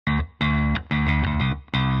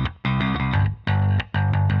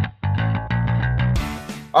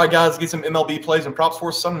All right, guys, let's get some MLB plays and props for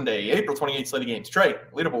Sunday, April 28th slate of games. Trey,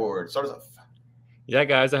 leaderboard, start us off. Yeah,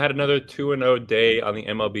 guys, I had another 2-0 day on the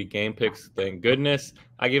MLB game picks. Thank goodness.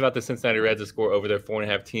 I gave out the Cincinnati Reds a score over their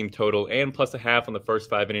 4.5 team total and plus a half on the first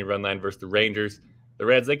 5-inning run line versus the Rangers. The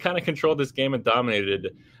Reds, they kind of controlled this game and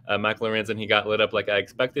dominated. Michael Lorenzen, he got lit up like I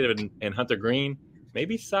expected, and Hunter Green,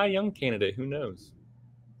 maybe Cy Young candidate, who knows?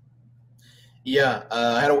 Yeah,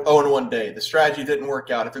 I had an 0-1 day. The strategy didn't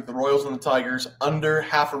work out. I took the Royals and the Tigers under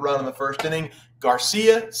half a run in the first inning.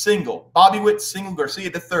 Garcia, single. Bobby Witt, single.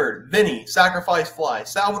 Garcia to third. Vinny, sacrifice fly.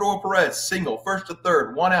 Salvador Perez, single. First to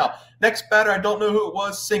third, 1 out. Next batter, I don't know who it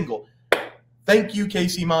was, single. Thank you,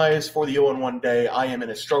 Casey Myers, for the 0-1 day. I am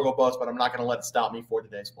in a struggle bus, but I'm not going to let it stop me for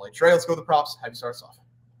today's play. Trey, let's go to the props. Have you start us off?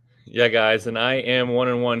 Yeah, guys, and I am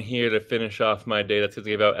 1-1 here to finish off my day. That's going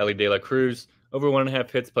to give out Elly De La Cruz. Over 1.5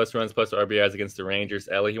 hits, plus runs, plus RBIs against the Rangers.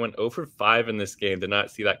 Elly, he went 0 for 5 in this game. Did not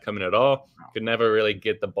see that coming at all. Could never really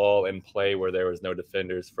get the ball in play where there was no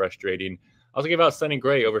defenders. Frustrating. Also gave out Sonny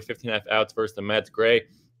Gray over 15.5 outs versus the Mets. Gray,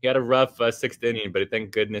 he had a rough 6th inning, but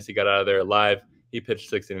thank goodness he got out of there alive. He pitched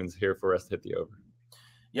 6 innings here for us to hit the over.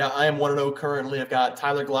 Yeah, I am 1-0 currently. I've got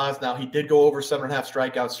Tyler Glass now. He did go over 7.5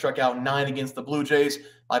 strikeouts, struck out 9 against the Blue Jays.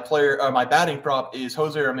 My batting prop is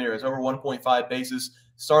Jose Ramirez, over 1.5 bases.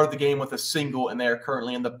 Started the game with a single, and they are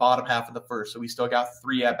currently in the bottom half of the first. So we still got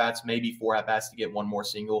 3 at-bats, maybe 4 at-bats to get one more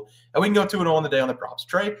single. And we can go 2-0 on the day on the props.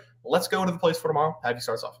 Trey, let's go to the place for tomorrow. Have you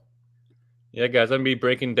start us off? Yeah, guys, I'm going to be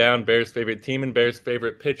breaking down Bears' favorite team and Bears'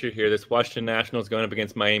 favorite pitcher here. This Washington Nationals going up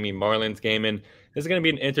against Miami Marlins game, and this is going to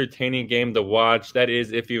be an entertaining game to watch. That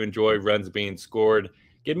is, if you enjoy runs being scored.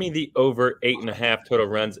 Give me the over 8.5 total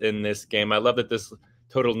runs in this game. I love that this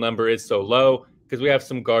total number is so low because we have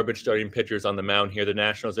some garbage starting pitchers on the mound here. The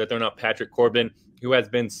Nationals, they're throwing out Patrick Corbin, who has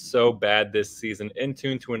been so bad this season, in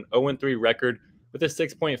tune to an 0-3 record with a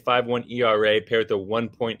 6.51 ERA paired with a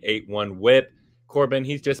 1.81 WHIP. Corbin,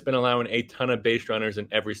 he's just been allowing a ton of base runners in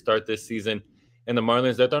every start this season. And the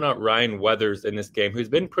Marlins, they're throwing out Ryan Weathers in this game, who's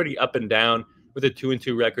been pretty up and down with a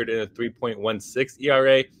 2-2 record and a 3.16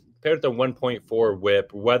 ERA paired with a 1.4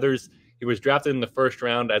 WHIP. Weathers, he was drafted in the first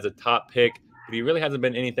round as a top pick, but he really hasn't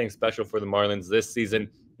been anything special for the Marlins this season.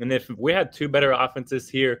 And if we had 2 better offenses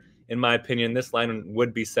here, in my opinion, this line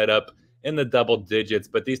would be set up in the double digits.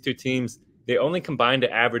 But these 2 teams, they only combined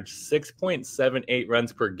to average 6.78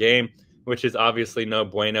 runs per game, which is obviously no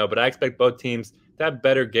bueno. But I expect both teams to have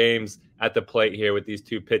better games at the plate here with these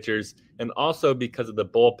 2 pitchers. And also because of the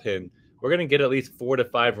bullpen, we're going to get at least 4 to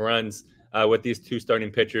 5 runs with these 2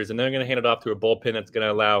 starting pitchers. And then they're going to hand it off to a bullpen that's going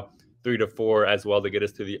to allow 3 to 4 as well to get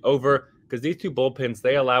us to the over. Because these 2 bullpens,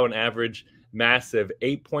 they allow an average massive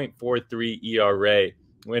 8.43 ERA.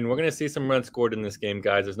 When we're going to see some runs scored in this game,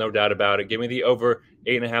 guys, there's no doubt about it. Give me the over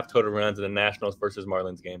 8.5 total runs in the Nationals versus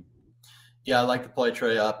Marlins game. Yeah, I like the play,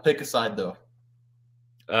 Trey. Pick a side, though.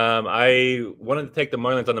 I wanted to take the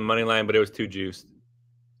Marlins on the money line, but it was too juiced.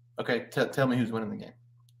 Okay, tell me who's winning the game.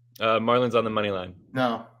 Marlins on the money line.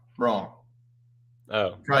 No, wrong.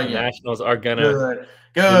 Oh, Try the again. Nationals are gonna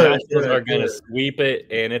sweep it,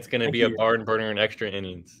 and it's gonna be a barn burner in extra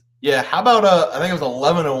innings. Yeah, how about I think it was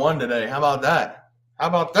 11-1 today. How about that?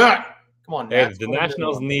 Come on, hey, the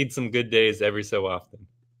Nationals need some good days every so often.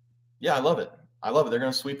 Yeah, I love it. They're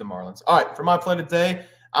gonna sweep the Marlins. All right, for my play today,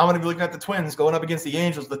 I'm gonna be looking at the Twins going up against the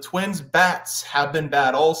Angels. The Twins bats have been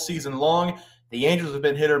bad all season long. The Angels have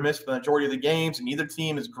been hit or miss for the majority of the games, and neither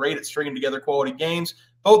team is great at stringing together quality games.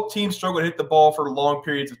 Both teams struggle to hit the ball for long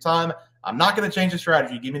periods of time. I'm not going to change the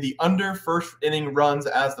strategy. Give me the under first inning runs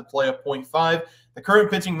as the play of 0.5. The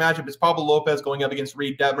current pitching matchup is Pablo Lopez going up against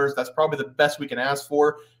Reed Detmers. That's probably the best we can ask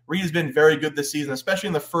for. Reed has been very good this season, especially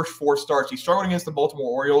in the first 4 starts. He struggled against the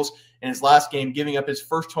Baltimore Orioles in his last game, giving up his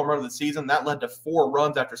first home run of the season. That led to 4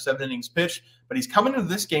 runs after 7 innings pitched. But he's coming into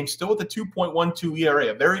this game still with a 2.12 ERA,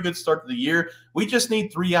 a very good start to the year. We just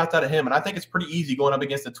need 3 outs out of him, and I think it's pretty easy going up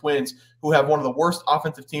against the Twins, who have one of the worst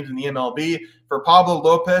offensive teams in the MLB. For Pablo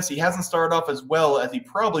Lopez, he hasn't started off as well as he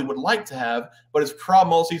probably would like to have, but his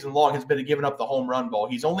problem all season long has been giving up the home run ball.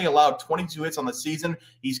 He's only allowed 22 hits on the season.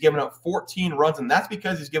 He's given up 14 runs, and that's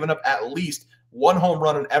because he's given up at least 1 home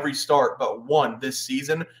run in every start, but 1 this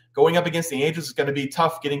season. Going up against the Angels is going to be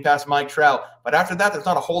tough getting past Mike Trout. But after that, there's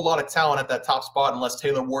not a whole lot of talent at that top spot unless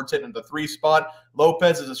Taylor Ward's hitting the 3 spot.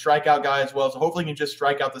 Lopez is a strikeout guy as well, so hopefully he can just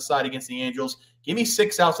strike out the side against the Angels. Give me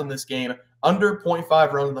 6 outs in this game, under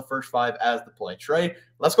 0.5 runs in the first 5 as the play. Trey,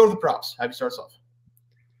 let's go to the props. Have you start us off?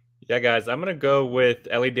 Yeah, guys, I'm going to go with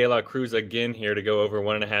Elly De La Cruz again here to go over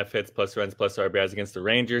 1.5 hits plus runs plus RBIs against the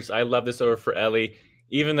Rangers. I love this over for Elly.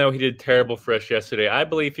 Even though he did terrible for us yesterday, I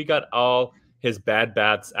believe he got all his bad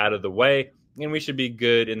bats out of the way. and we should be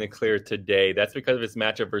good in the clear today. That's because of his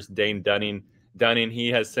matchup versus Dane Dunning. He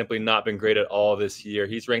has simply not been great at all this year.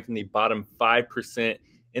 He's ranked in the bottom 5%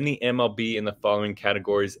 in the MLB in the following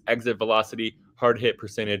categories: exit velocity, hard hit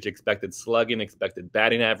percentage, expected slugging, expected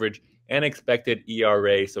batting average, and expected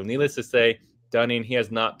ERA. So needless to say, Dunning, he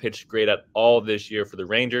has not pitched great at all this year for the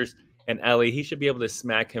Rangers. And Elly, he should be able to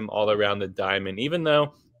smack him all around the diamond. Even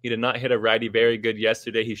though he did not hit a righty very good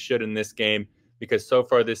yesterday, he should in this game, because so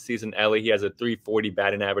far this season, Elly, he has a .340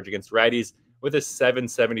 batting average against righties with a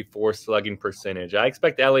 .774 slugging percentage. I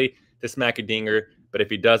expect Elly to smack a dinger, but if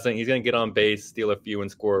he doesn't, he's going to get on base, steal a few, and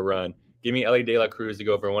score a run. Give me Elly De La Cruz to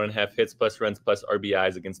go over 1.5 hits plus runs plus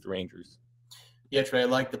RBIs against the Rangers. Yeah, Trey, I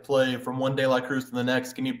like the play from one De La Cruz to the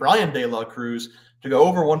next. Give me Bryan De La Cruz to go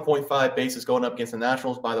over 1.5 bases going up against the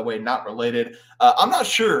Nationals. By the way, not related. I'm not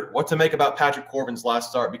sure what to make about Patrick Corbin's last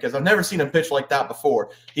start because I've never seen him pitch like that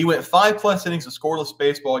before. He went 5+ innings of scoreless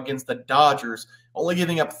baseball against the Dodgers, only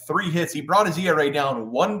giving up 3 hits. He brought his ERA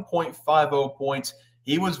down 1.50 points.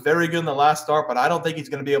 He was very good in the last start, but I don't think he's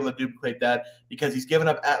going to be able to duplicate that because he's given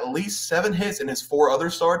up at least 7 hits in his 4 other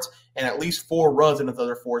starts and at least 4 runs in his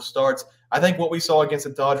other 4 starts. I think what we saw against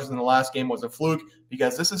the Dodgers in the last game was a fluke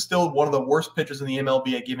because this is still one of the worst pitchers in the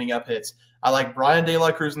MLB at giving up hits. I like Bryan De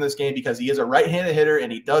La Cruz in this game because he is a right-handed hitter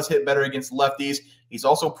and he does hit better against lefties. He's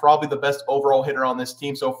also probably the best overall hitter on this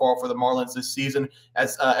team so far for the Marlins this season,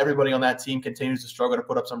 as everybody on that team continues to struggle to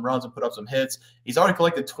put up some runs and put up some hits. He's already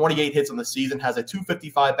collected 28 hits on the season, has a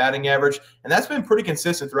 .255 batting average, and that's been pretty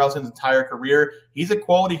consistent throughout his entire career. He's a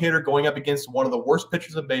quality hitter going up against one of the worst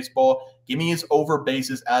pitchers in baseball. Give me his over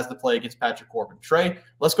bases as the play against Patrick Corbin. Trey,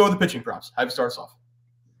 let's go with the pitching props. Have you start us off?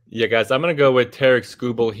 Yeah, guys, I'm going to go with Tarik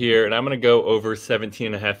Skubal here, and I'm going to go over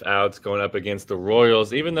 17.5 outs going up against the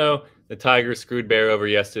Royals. Even though the Tigers screwed Bear over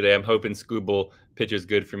yesterday, I'm hoping Skubal pitches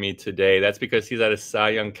good for me today. That's because he's at a Cy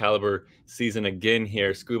Young caliber season again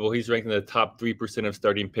here. Skubal, he's ranked in the top 3% of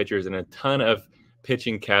starting pitchers in a ton of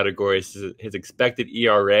pitching categories. His expected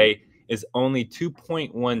ERA is only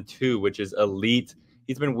 2.12, which is elite.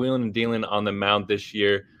 He's been wheeling and dealing on the mound this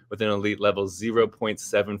year with an elite level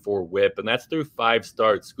 0.74 whip, and that's through 5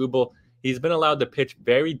 starts. Skubal, he's been allowed to pitch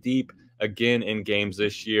very deep again in games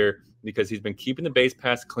this year because he's been keeping the base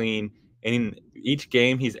paths clean, and in each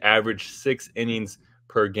game he's averaged 6 innings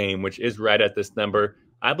per game, which is right at this number.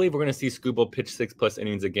 I believe we're going to see Skubal pitch 6+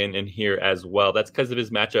 innings again in here as well. That's because of his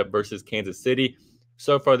matchup versus Kansas City.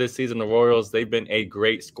 So far this season, the Royals, they've been a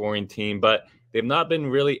great scoring team, but they've not been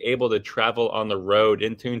really able to travel on the road,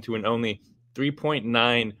 in tune to an only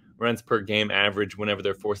 3.9 runs per game average whenever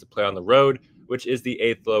they're forced to play on the road, which is the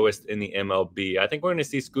 8th lowest in the MLB. I think we're going to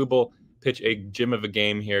see Skubal pitch a gem of a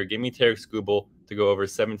game here. Give me Tarik Skubal to go over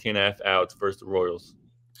 17.5 outs versus the Royals.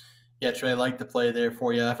 Yeah, Trey, I like the play there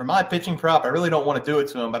for you. For my pitching prop, I really don't want to do it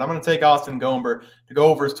to him, but I'm going to take Austin Gomber to go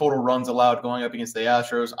over his total runs allowed going up against the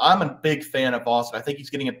Astros. I'm a big fan of Austin. I think he's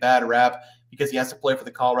getting a bad rap because he has to play for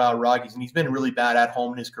the Colorado Rockies, and he's been really bad at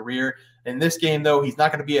home in his career. In this game, though, he's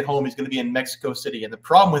not going to be at home. He's going to be in Mexico City. And the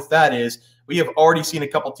problem with that is we have already seen a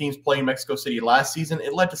couple teams play in Mexico City last season.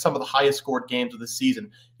 It led to some of the highest scored games of the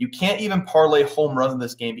season. You can't even parlay home runs in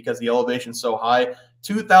this game because the elevation is so high.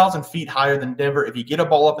 2,000 feet higher than Denver. If you get a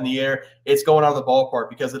ball up in the air, it's going out of the ballpark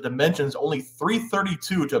because the dimensions only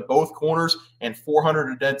 332 to both corners and 400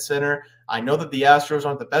 to dead center. I know that the Astros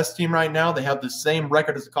aren't the best team right now. They have the same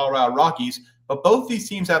record as the Colorado Rockies, but both these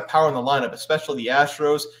teams have power in the lineup, especially the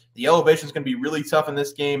Astros. The elevation is going to be really tough in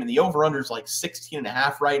this game, and the over-under is like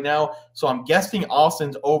 16.5 right now. So I'm guessing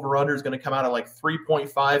Austin's over-under is going to come out at like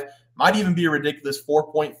 3.5. Might even be a ridiculous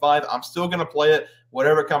 4.5. I'm still going to play it,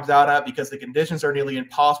 whatever it comes out at, because the conditions are nearly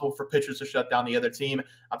impossible for pitchers to shut down the other team.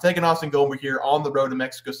 I'm taking Austin Gomber here on the road to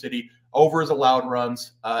Mexico City, over his allowed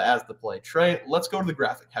runs as the play. Trey, let's go to the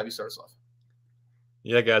graphic. Have you start us off?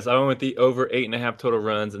 Yeah, guys, I went with the over 8.5 total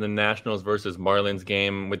runs in the Nationals versus Marlins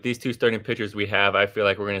game. With these two starting pitchers we have, I feel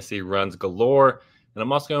like we're going to see runs galore. And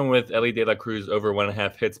I'm also going with Elly De La Cruz over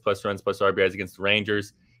 1.5 hits plus runs plus RBIs against the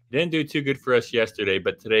Rangers. He didn't do too good for us yesterday,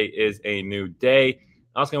 but today is a new day.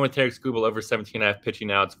 I'm also going with Tarik Skubal over 17.5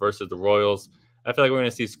 pitching outs versus the Royals. I feel like we're going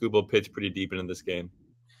to see Skubal pitch pretty deep into this game.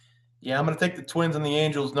 Yeah, I'm going to take the Twins and the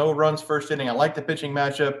Angels. No runs first inning. I like the pitching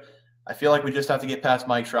matchup. I feel like we just have to get past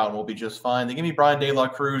Mike Trout and we'll be just fine. They give me Bryan De La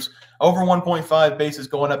Cruz over 1.5 bases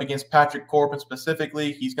going up against Patrick Corbin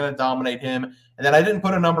specifically. He's going to dominate him. And then I didn't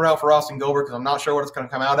put a number out for Austin Gomber because I'm not sure what it's going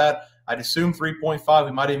to come out at. I'd assume 3.5.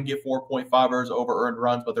 We might even get 4.5ers over earned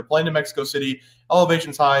runs, but they're playing in Mexico City.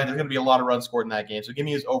 Elevation's high. There's going to be a lot of runs scored in that game. So give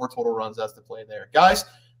me his over total runs as the play there. Guys,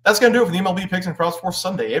 that's going to do it for the MLB Picks and Props for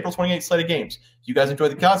Sunday, April 28th slate of games. If you guys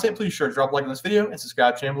enjoyed the content, please sure to drop a like on this video and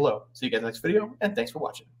subscribe to the channel below. See you guys next video, and thanks for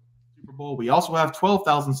watching. Super Bowl. Bowl. We also have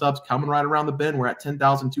 12,000 subs coming right around the bend. We're at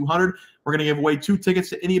 10,200. We're going to give away 2 tickets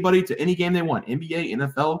to anybody to any game they want. NBA,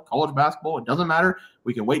 NFL, college basketball. It doesn't matter.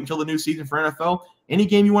 We can wait until the new season for NFL. Any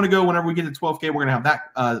game you want to go, whenever we get to 12K, we're going to have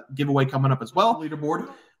that giveaway coming up as well. Leaderboard.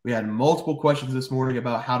 We had multiple questions this morning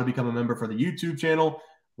about how to become a member for the YouTube channel.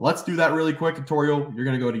 Let's do that really quick tutorial. You're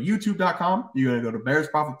going to go to youtube.com. You're going to go to Bears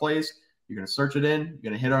Profit Plays. You're going to search it in.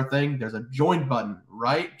 You're going to hit our thing. There's a join button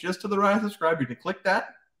right just to the right of subscribe. You can click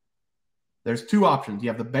that. There's 2 options. You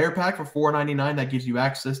have the Bear Pack for $4.99. That gives you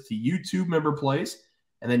access to YouTube member plays.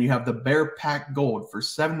 And then you have the Bear Pack Gold for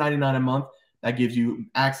 $7.99 a month. That gives you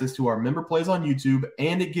access to our member plays on YouTube.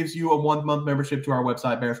 And it gives you a 1-month membership to our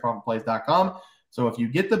website, bearsprofitplays.com. So if you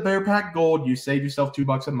get the Bear Pack Gold, you save yourself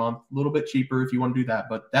 $2 a month, a little bit cheaper if you want to do that.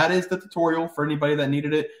 But that is the tutorial for anybody that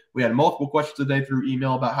needed it. We had multiple questions today through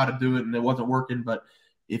email about how to do it, and it wasn't working. But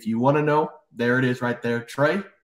if you want to know, there it is right there. Trey,